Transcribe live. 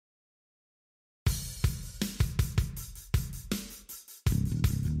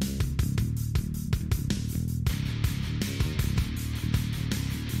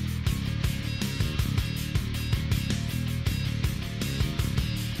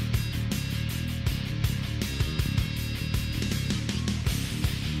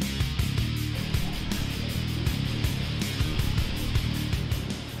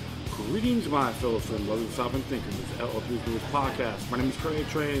my fellow friends, brothers, sovereign thinkers. This is LLP's News Podcast. My name is Craig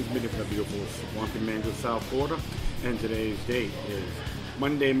Trains, meeting from the beautiful Swampy Mango, South Florida, and today's date is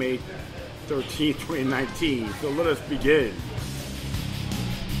Monday, May 13th, 2019. So let us begin.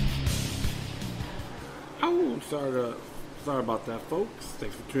 Oh, sorry about that, folks.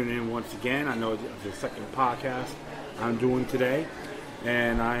 Thanks for tuning in once again. I know it's the second podcast I'm doing today,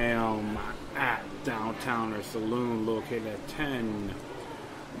 and I am at Downtowner Saloon located at 10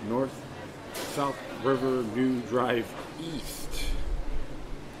 North South River New Drive East.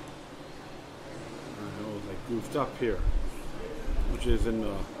 I know, like goofed up here, which is in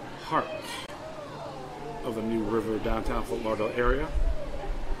the heart of the New River downtown Fort Lauderdale area.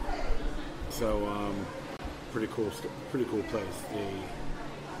 So, pretty cool place. They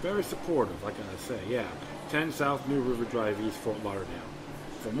very supportive, like I say. Yeah, 10 South New River Drive East, Fort Lauderdale.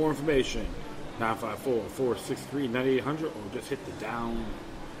 For more information, 954-463-9800, or just hit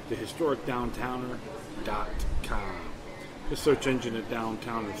the historic downtowner.com. The search engine at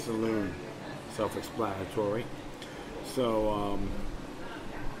Downtowner Saloon, self-explanatory. So,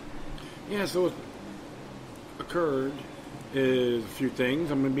 so what occurred is a few things.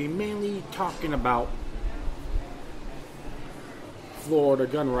 I'm going to be mainly talking about Florida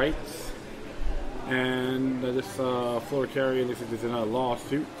gun rights, and this Florida carrier looks like there's another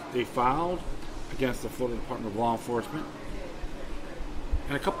lawsuit they filed against the Florida Department of Law Enforcement,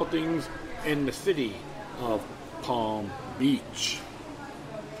 and a couple things in the city of Palm Beach.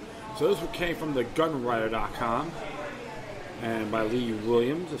 So this came from the gunwriter.com and by Lee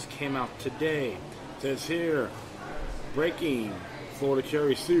Williams. This came out today. It says here, breaking, Florida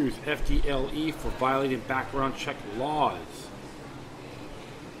carrier sues FDLE for violating background check laws.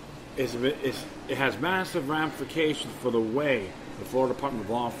 It has massive ramifications for the way the Florida Department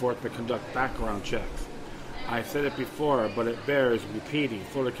of Law Enforcement conduct background checks. I've said it before, but it bears repeating.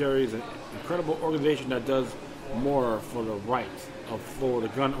 Florida Carrier is an incredible organization that does more for the rights of Florida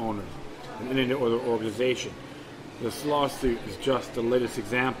gun owners than any other organization. This lawsuit is just the latest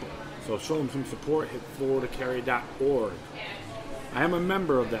example. So show them some support. Hit floridacarrier.org. I am a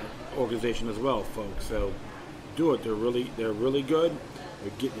member of that organization as well, folks. So do it. They're really good.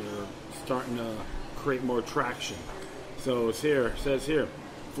 They're starting to create more traction. So it says here,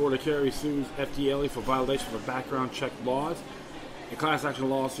 Florida Carrier sues FDLE for violation of background check laws. A class action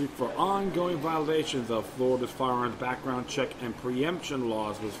lawsuit for ongoing violations of Florida's firearms background check and preemption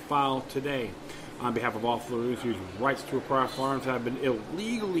laws was filed today. On behalf of all Floridians whose rights to acquire firearms have been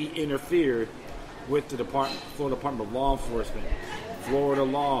illegally interfered with, the Florida Department of Law Enforcement. Florida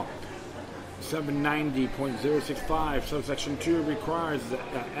law 790.065 subsection 2 requires that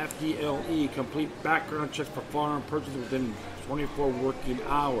FDLE complete background checks for firearm purchases within 24 working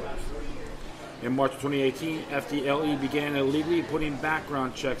hours. In March 2018, FDLE began illegally putting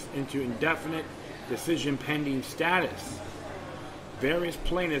background checks into indefinite decision pending status. Various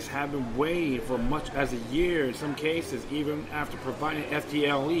plaintiffs have been waiting for much as a year, in some cases even after providing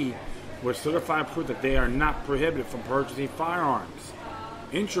FDLE with certified proof that they are not prohibited from purchasing firearms.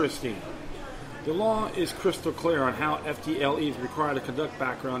 Interesting. The law is crystal clear on how FDLE is required to conduct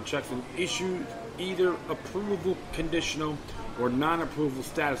background checks and issue either approval, conditional, or non-approval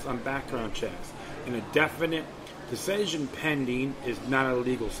status on background checks. An indefinite decision pending is not a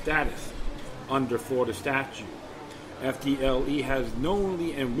legal status under Florida statute. FDLE has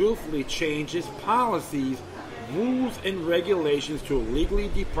knowingly and willfully changed its policies, rules, and regulations to illegally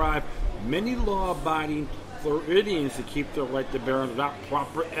deprive many law-abiding Floridians to keep their right to bear arms without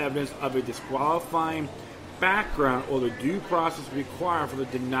proper evidence of a disqualifying background or the due process required for the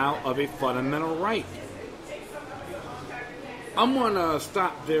denial of a fundamental right. I'm going to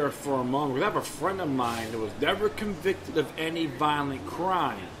stop there for a moment because I have a friend of mine that was never convicted of any violent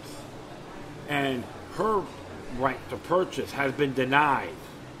crimes, and her right to purchase has been denied.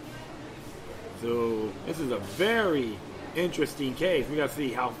 So this is a very interesting case. We got to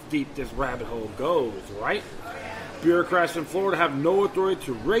see how deep this rabbit hole goes, right? Bureaucrats in Florida have no authority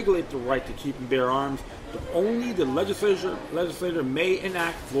to regulate the right to keep and bear arms. Only the legislature may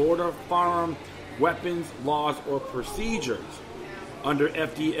enact Florida firearm weapons laws or procedures. Under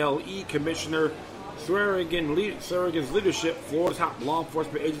FDLE Commissioner Swearigan's leadership, Florida's top law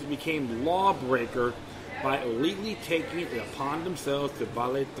enforcement agencies became lawbreaker by illegally taking it upon themselves to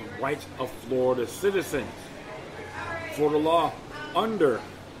violate the rights of Florida citizens. Florida law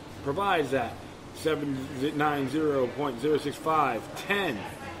provides that 790.065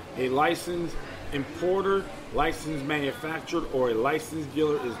 a licensed importer, licensed manufacturer, or a licensed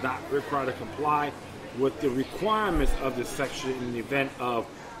dealer is not required to comply with the requirements of this section in the event of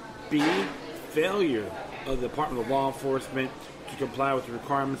B, failure of the Department of Law Enforcement to comply with the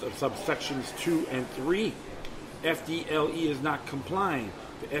requirements of subsections 2 and 3. FDLE is not complying.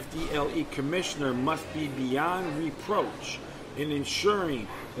 The FDLE commissioner must be beyond reproach in ensuring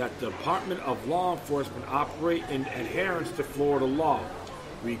that the Department of Law Enforcement operate in adherence to Florida law.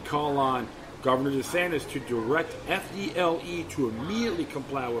 We call on Governor DeSantis to direct FDLE to immediately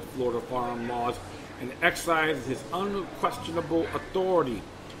comply with Florida firearm laws and exercise his unquestionable authority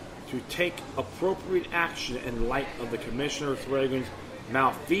to take appropriate action in light of the Commissioner Reagan's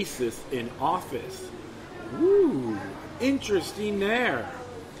malfeasance in office. Ooh, interesting there.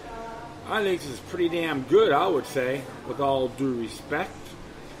 I think this is pretty damn good, I would say, with all due respect.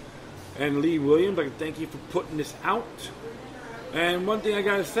 And Lee Williams, I can thank you for putting this out. And one thing I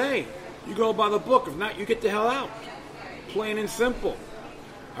gotta say, you go by the book. If not, you get the hell out. Plain and simple.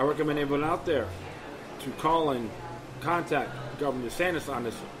 I recommend everyone out there to call and contact Governor DeSantis on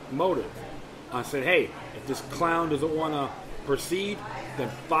this motive. I said, hey, if this clown doesn't want to proceed, then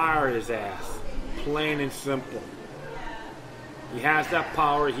fire his ass. Plain and simple. He has that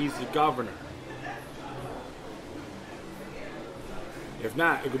power. He's the governor. If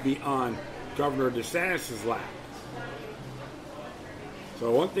not, it could be on Governor DeSantis' lap.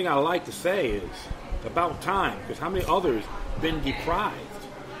 So one thing I like to say is, it's about time, because how many others have been deprived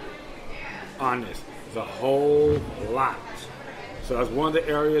on this? There's a whole lot. So that's one of the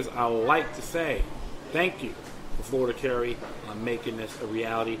areas I like to say. Thank you for Florida Carry on making this a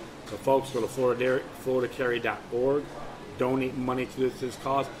reality. So folks, go to floridacarry.org. Donate money to this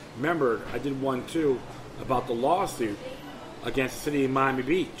cause. Remember, I did one too about the lawsuit against the city of Miami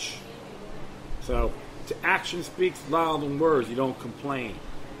Beach. So, action speaks louder than words. You don't complain.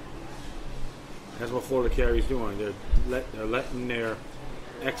 That's what Florida Carry is doing. They're letting their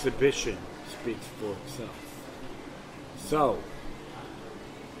exhibition speak for itself. So,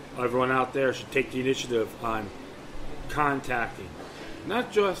 everyone out there should take the initiative on contacting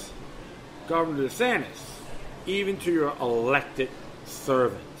not just Governor DeSantis, even to your elected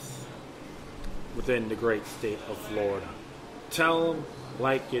servants within the great state of Florida. Tell them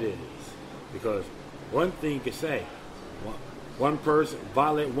like it is. Because one thing you can say, one person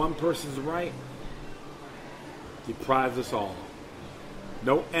violate one person's right, deprives us all.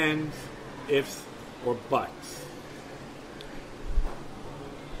 No ends, ifs, or buts.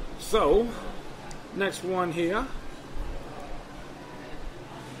 So, next one here,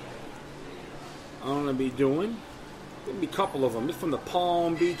 I'm going to be doing, there'll be a couple of them. This is from the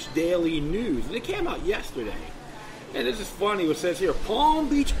Palm Beach Daily News. And it came out yesterday. And this is funny. It says here, Palm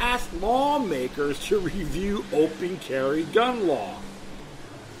Beach asked lawmakers to review open carry gun law.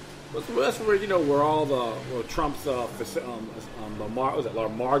 That's where, where all where Trump's,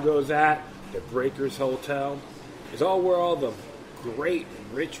 Mar-a-Lago's at, the Breakers Hotel. It's all where all the great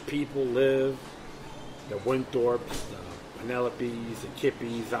rich people live. The Winthorpes, the Penelopes, the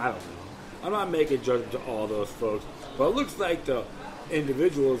Kippies, I don't know. I'm not making judgment to all those folks. But it looks like the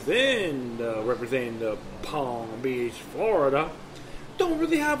individuals representing the Palm Beach, Florida, don't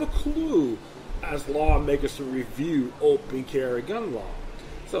really have a clue as lawmakers to review open carry gun law.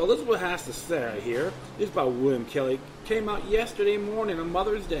 So this is what it has to say here. This is by William Kelly. Came out yesterday morning on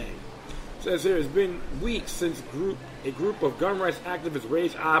Mother's Day. It says here, it's been weeks since a group of gun rights activists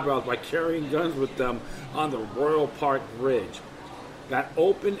raised eyebrows by carrying guns with them on the Royal Park Bridge. That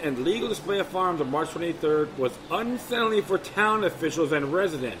open and legal display of firearms on March 23rd was unsettling for town officials and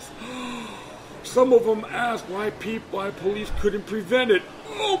residents. Some of them asked why police couldn't prevent it.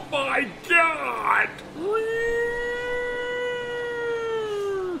 Oh my God!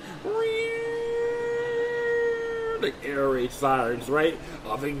 The air raid sirens, right?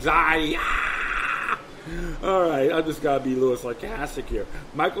 Of anxiety. Alright, I just gotta be a little sarcastic here.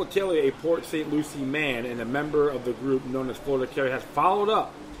 Michael Taylor, a Port St. Lucie man and a member of the group known as Florida Carry, has followed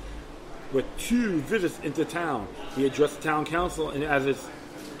up with 2 visits into town. He addressed the town council and at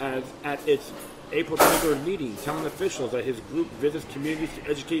its April 23rd meeting, telling officials that his group visits communities to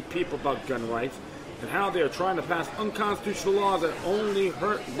educate people about gun rights and how they are trying to pass unconstitutional laws that only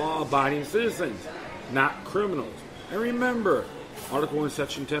hurt law-abiding citizens, not criminals. And remember, Article 1,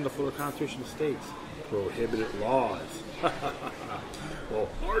 Section 10 of the Florida Constitution states, prohibited laws. Well,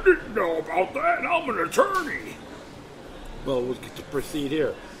 I didn't know about that. I'm an attorney. Well, we'll get to proceed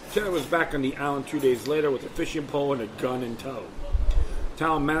here. Taylor was back on the island 2 days later with a fishing pole and a gun in tow.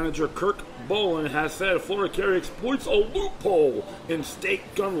 Town manager Kirk Boland has said Florida Carry exploits a loophole in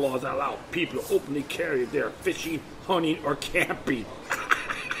state gun laws that allow people to openly carry if they are fishing, hunting, or camping.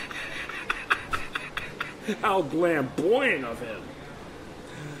 How flamboyant of him.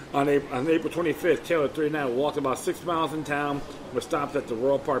 On April 25th, Taylor, 39, walked about 6 miles in town, was stopped at the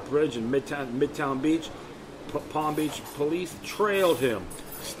Royal Park Bridge in Midtown Beach. Palm Beach police trailed him.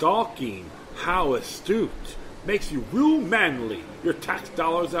 Stalking, how astute. Makes you real manly. Your tax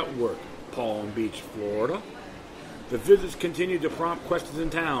dollars at work. Palm Beach, Florida. The visits continued to prompt questions in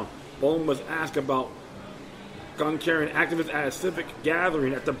town. Bowling was asked about gun-carrying activists at a civic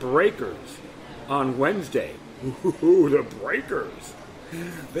gathering at the Breakers on Wednesday. Ooh, the Breakers.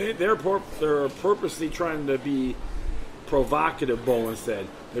 They're purposely trying to be provocative, Bowen said.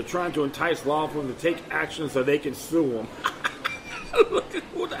 They're trying to entice law enforcement to take action so they can sue them. Look at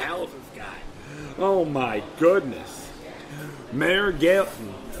who the hell is this guy? Oh my goodness. Mayor Gayle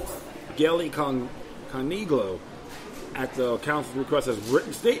Coniglo, at the council's request, has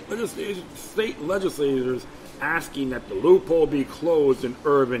written state legislators asking that the loophole be closed in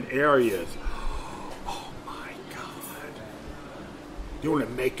urban areas. Oh my God. You want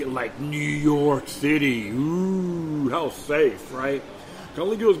to make it like New York City. Ooh, how safe, right?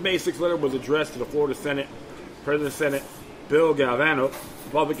 Coniglio's May 6th letter was addressed to the Florida Senate, President Senate Bill Galvano,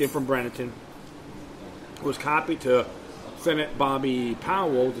 Republican from Bradenton. It was copied to Senate Bobby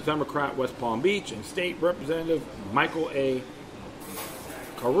Powell, the Democrat, West Palm Beach, and State Representative Michael A.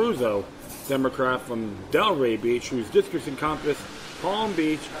 Caruso, Democrat from Delray Beach, whose districts encompass Palm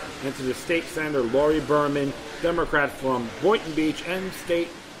Beach, and to the State Senator Lori Berman, Democrat from Boynton Beach, and State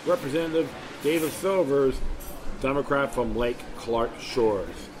Representative David Silvers, Democrat from Lake Clark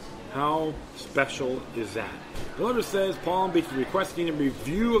Shores. How special is that? The letter says Palm Beach is requesting a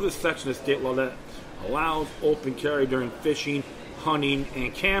review of the section of state law that allows open carry during fishing, hunting,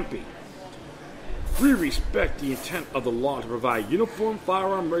 and camping. We respect the intent of the law to provide uniform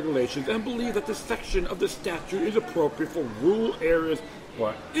firearm regulations and believe that this section of the statute is appropriate for rural areas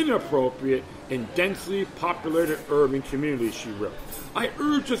but inappropriate in densely populated urban communities, she wrote. I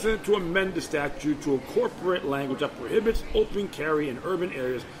urge the Senate to amend the statute to incorporate language that prohibits open carry in urban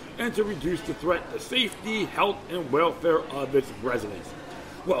areas and to reduce the threat to safety, health, and welfare of its residents.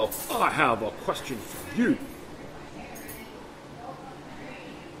 Well, I have a question for you.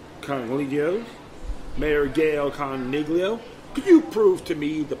 Coniglio, Mayor Gayle Coniglio, could you prove to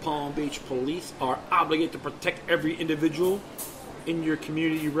me the Palm Beach police are obligated to protect every individual in your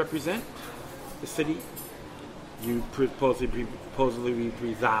community you represent? The city you supposedly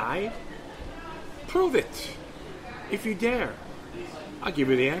preside? Prove it. If you dare. I'll give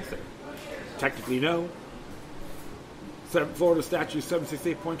you the answer. Technically, no. Florida Statute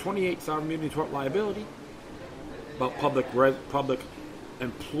 768.28, sovereign immunity and tort liability. But public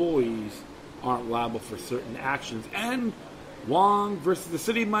employees aren't liable for certain actions. And Wong versus the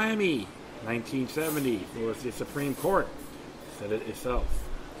City of Miami, 1970, Florida State Supreme Court said it itself.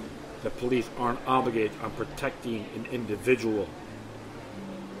 The police aren't obligated on protecting an individual.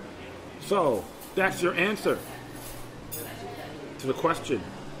 So, that's your answer to the question.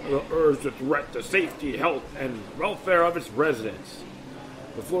 Will urge the threat to safety, health, and welfare of its residents.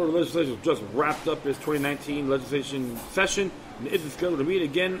 The Florida legislature just wrapped up its 2019 legislation session and isn't scheduled to meet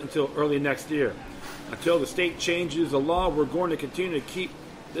again until early next year. Until the state changes the law, we're going to continue to keep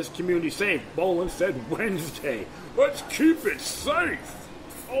this community safe, Boland said Wednesday. Let's keep it safe.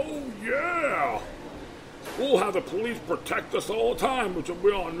 Oh, yeah. We'll have the police protect us all the time, which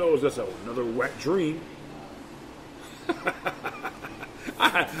we all know is just another wet dream.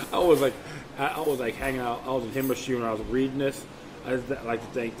 I was like hanging out. I was in Himashu when I was reading this. I'd like to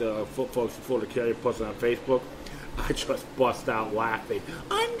thank the folks from Florida Carrier posted on Facebook. I just bust out laughing.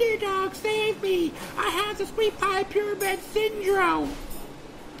 Underdog, save me! I have the sweet pie pyramid syndrome.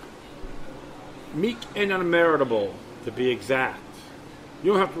 Meek and unmeritable, to be exact.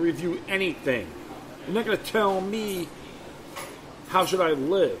 You don't have to review anything. You're not going to tell me how should I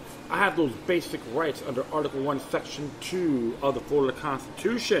live. I have those basic rights under Article 1, Section 2 of the Florida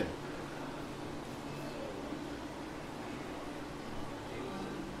Constitution.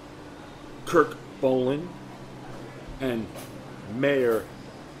 Kirk Boland and Mayor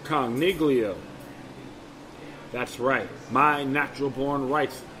Coniglio. That's right. My natural-born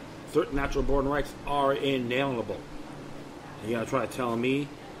rights, certain natural-born rights are inalienable. You gonna try to tell me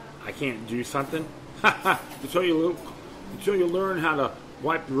I can't do something? Until you learn how to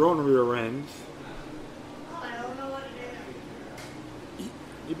wipe your own rear ends. I don't know what it is.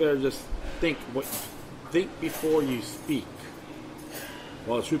 You better just think before you speak.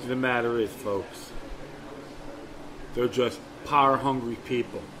 Well, the truth of the matter is, folks, they're just power-hungry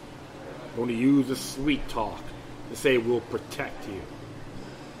people. Going to use the sweet talk to say we'll protect you.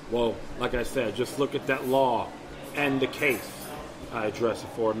 Well, like I said, just look at that law and the case I addressed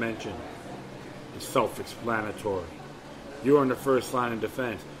aforementioned. It's self-explanatory. You're in the first line of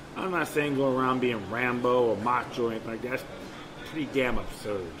defense. I'm not saying go around being Rambo or macho or anything like that. That's pretty damn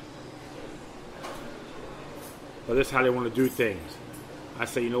absurd. But this is how they want to do things. I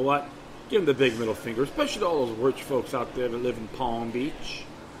say, you know what? Give them the big middle finger, especially to all those rich folks out there that live in Palm Beach.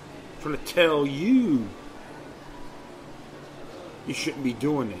 I'm trying to tell you, you shouldn't be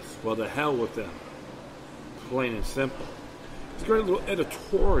doing this. Well, the hell with them. Plain and simple. It's a great little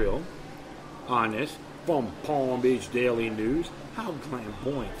editorial on this from Palm Beach Daily News. How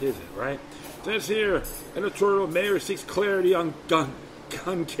flamboyant is it, right? It says here, editorial, mayor seeks clarity on gun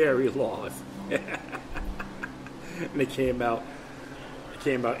carry laws. And it came out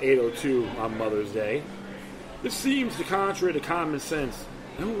 8:02 on Mother's Day. This seems the contrary to common sense.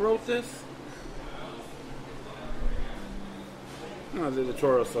 And who wrote this? Oh, the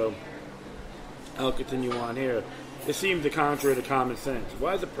editorial, so I'll continue on here. It seems the contrary to common sense.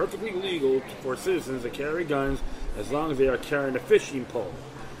 Why is it perfectly legal for citizens to carry guns as long as they are carrying a fishing pole?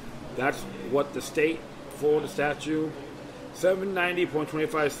 That's what the state Florida statute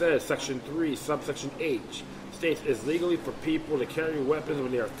 790.25 says, Section 3, subsection H. States it's legally for people to carry weapons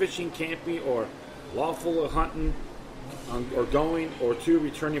when they are fishing, camping, or lawful hunting, or going or to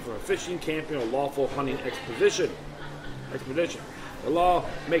returning from a fishing, camping, or lawful hunting expedition. The law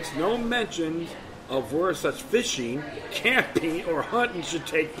makes no mention of where such fishing, camping, or hunting should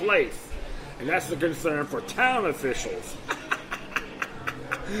take place. And that's the concern for town officials.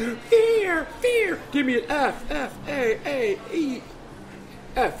 Fear! Give me an F-A-A-E-F-E-A-R.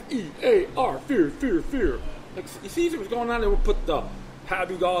 Fear. Like, you see what's going on? They will put the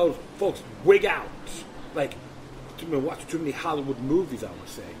have you guys folks wig out. Like, watch too many Hollywood movies, I would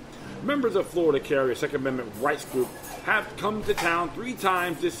say. Members of Florida Carrier Second Amendment Rights Group have come to town 3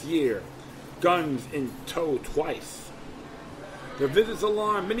 times this year. Guns in tow twice. Their visits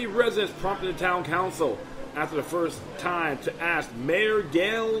alarmed many residents, prompted the town council after the first time to ask Mayor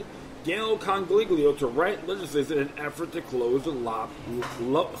Gail Congliglio to write legislation in an effort to close the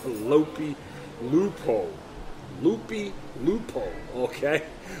loopy loophole. Okay?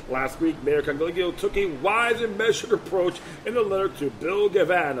 Last week, Mayor Congliglio took a wise and measured approach in a letter to Bill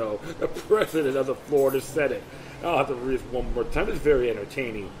Gavano, the president of the Florida Senate. I'll have to read this one more time. It's very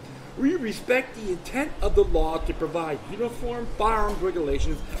entertaining. We respect the intent of the law to provide uniform firearms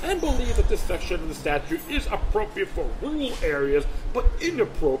regulations and believe that this section of the statute is appropriate for rural areas but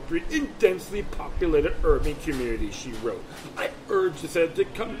inappropriate in densely populated urban communities, she wrote. I urge the Senate to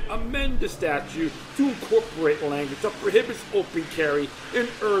amend the statute to incorporate language that prohibits open carry in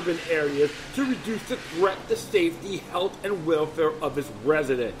urban areas to reduce the threat to safety, health, and welfare of its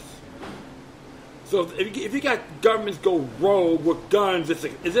residents. So if you got governments go rogue with guns, is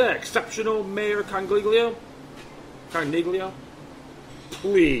that exceptional, Mayor Congliglio?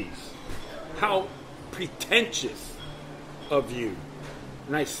 Please. How pretentious of you.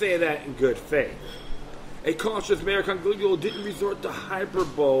 And I say that in good faith. A cautious Mayor Congliglio didn't resort to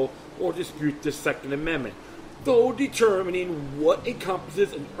hyperbole or dispute the Second Amendment, though determining what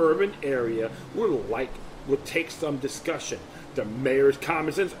encompasses an urban area would take some discussion. The mayor's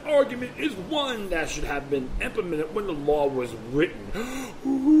common sense argument is one that should have been implemented when the law was written.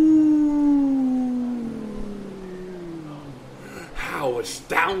 Ooh, how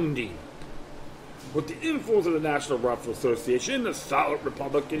astounding. With the influence of the National Rifle Association and the solid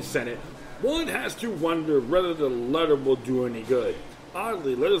Republican Senate, one has to wonder whether the letter will do any good.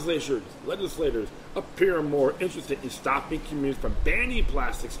 Oddly, legislators appear more interested in stopping communities from banning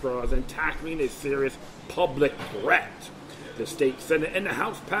plastic straws and tackling a serious public threat. The state Senate and the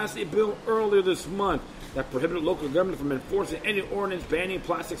House passed a bill earlier this month that prohibited local government from enforcing any ordinance banning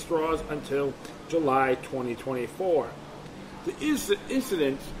plastic straws until July 2024. The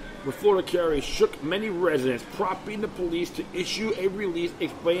incident with Florida Carry shook many residents, prompting the police to issue a release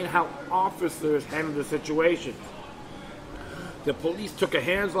explaining how officers handled the situation. The police took a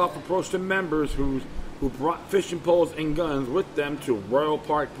hands-off approach to members who brought fishing poles and guns with them to Royal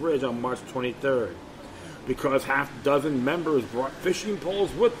Park Bridge on March 23rd. Because half a dozen members brought fishing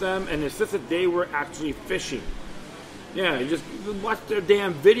poles with them and insisted they were actually fishing. Yeah, you just watch their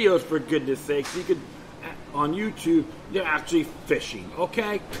damn videos, for goodness sakes. You could, on YouTube, they're actually fishing.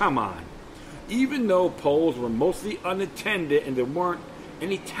 Okay? Come on. Even though poles were mostly unattended and there weren't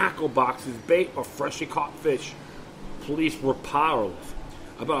any tackle boxes, bait, or freshly caught fish, police were powerless.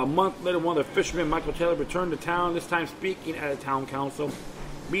 About a month later, one of the fishermen, Michael Taylor, returned to town, this time speaking at a town council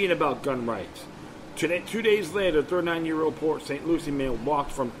meeting about gun rights. 2 days later, a 39-year-old Port St. Lucie man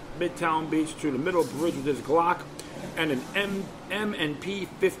walked from Midtown Beach to the middle bridge with his Glock and an M&P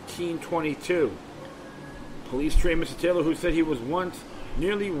 1522. Police trained Mr. Taylor, who said he was once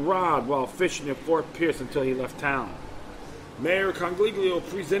nearly robbed while fishing in Fort Pierce until he left town. Mayor Congliglio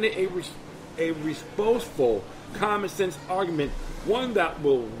presented a reposeful, common-sense argument one that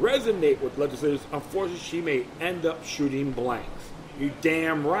will resonate with legislators. Unfortunately, she may end up shooting blanks. You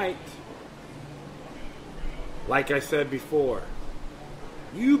damn right. Like I said before,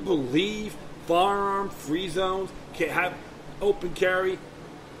 you believe firearm free zones can have open carry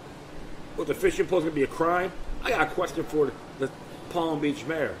with the fishing post going to be a crime? I got a question for the Palm Beach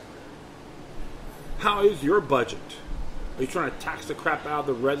mayor. How is your budget? Are you trying to tax the crap out of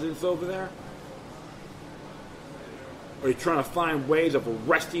the residents over there? Are you trying to find ways of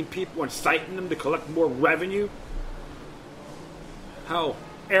arresting people and citing them to collect more revenue? How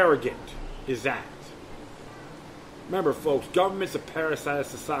arrogant is that? Remember, folks, government's a parasite of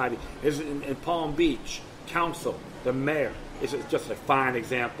society. In Palm Beach, council, the mayor, is just a fine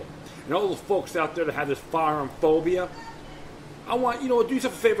example. And all those folks out there that have this firearm phobia, I want, do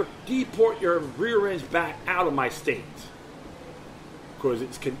yourself a favor, deport your rear ends back out of my state. Because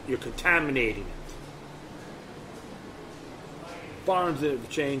you're contaminating it. Firearms have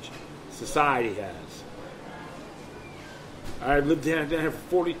changed, society has. I lived down here for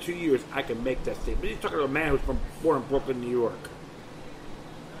 42 years. I can make that statement. You're talking to a man who's born in Brooklyn, New York.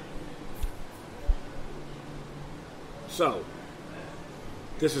 So,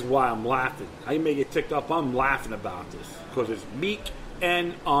 this is why I'm laughing. I may get ticked up. I'm laughing about this because it's meek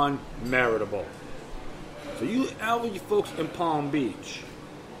and unmeritable. So all you folks in Palm Beach,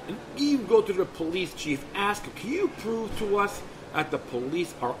 and even go to the police chief, ask him, can you prove to us that the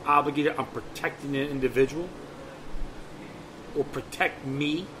police are obligated on protecting an individual? Or protect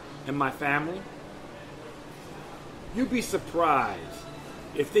me and my family? You'd be surprised.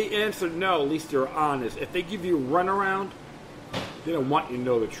 If they answer no, at least they're honest. If they give you a runaround, they don't want you to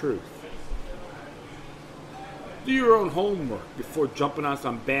know the truth. Do your own homework before jumping on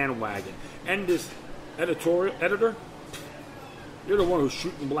some bandwagon. And this editorial editor, you're the one who's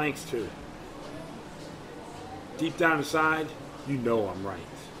shooting blanks too. Deep down inside, you know I'm right.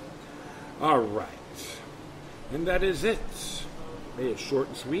 All right. And that is it. Made it short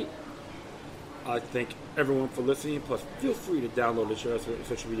and sweet. I thank everyone for listening. Plus, feel free to download and share us on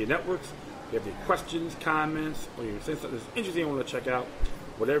social media networks. If you have any questions, comments, or you're saying something that's interesting you want to check out,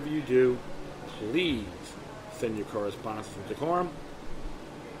 whatever you do, please send your correspondence with decorum.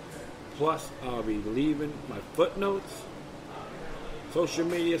 Plus, I'll be leaving my footnotes, social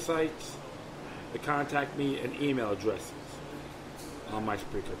media sites, the contact me, and email addresses on my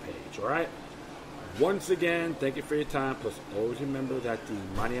Spreaker page. All right? Once again, thank you for your time. Plus, always remember that the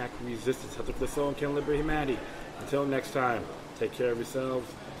demoniac resistance helps the soul and can liberate humanity. Until next time, take care of yourselves.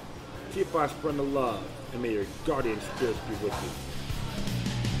 Keep on spreading the love, and may your guardian spirits be with you.